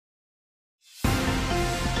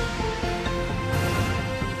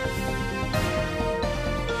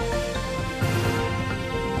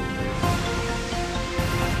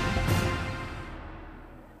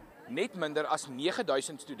Net minder as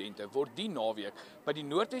 9000 studente word die naweek by die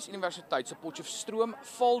Noordwes-universiteit se Potchefstroom,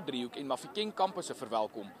 Valdriehoek en Kampusse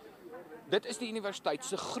verwelkom. Dit is die universiteit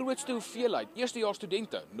se grootste hoeveelheid eerstejaars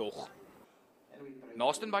studente nog.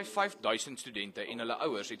 Naasten by 5000 studente en hulle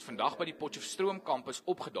ouers het vandag by die Potchefstroom-kampus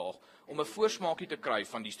opgedaag om 'n voorsmaakie te kry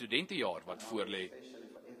van die studentejaar wat voorlê.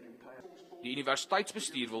 Die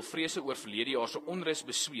universiteitsbestuur wil vrese oor verlede jaar se onrus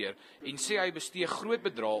besweer en sê hy bestee groot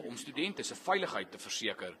bedrae om studente se veiligheid te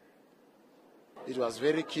verseker. It was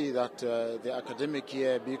very key that the academic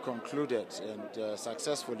year be concluded and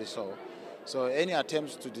successfully so. So any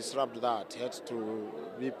attempts to disrupt that had to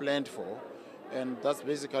be planned for, and that's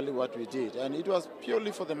basically what we did. And it was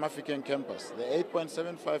purely for the Potchefstroom-kampus, the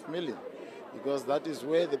 8.75 million, because that is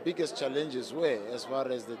where the biggest challenges were as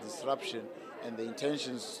far as the disruption and the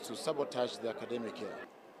intentions to sabotage the academic year.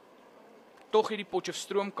 Tog het die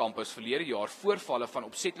Potchefstroom-kampus verlede jaar voorvalle van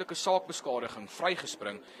opsetlike saakbeskadiging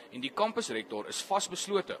vrygespring en die kampusrektor is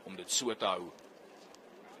vasbeslote om dit so te hou.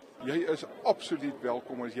 Jy is absoluut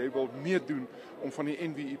welkom as jy wil meedoen om van die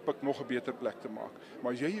NWI-pik nog 'n beter plek te maak.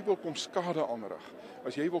 Maar as jy hier wil kom skade aanrig,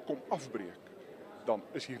 as jy wil kom afbreek, dan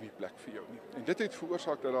is hier nie plek vir jou nie. En dit het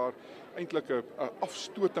veroorsaak dat daar eintlik 'n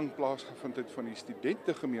afstoting plaasgevind het van die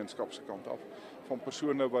studentegemeenskap se kant af, van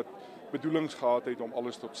persone wat bedoelings gehad het om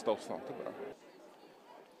alles tot stilstand te bring.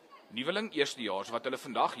 Nuweling eerstejaars wat hulle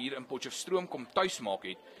vandag hier in Potchefstroom kom tuismaak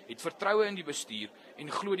het vertroue in die bestuur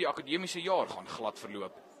en glo die akademiese jaar gaan glad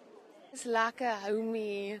verloop. Is lekker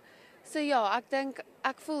homey. So ja,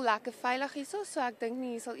 ek voel lekker veilig hierso, so ek dink nie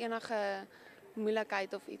hier sal enige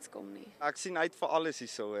moeilikheid of iets kom nie. Ek sien uit vir alles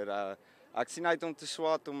hierso. Ek sien uit om te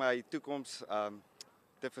swaat om my toekoms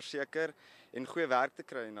te verseker en goeie werk te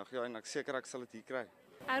kry nog. Ja, en ek seker ek sal dit hier kry.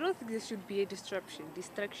 I don't think there should be a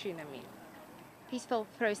distraction, I mean. Peaceful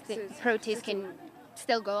protest can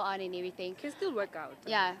still go on and everything. Can still work out.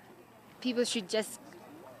 Yeah, people should just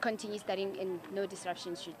continue studying and no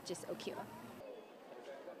disruption should just occur.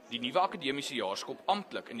 Die nuwe akademiese jaar skop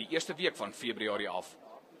amptelik in die eerste week van Februarie af.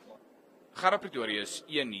 Gerard Pretorius,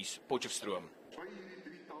 Nuus, Potchefstroom.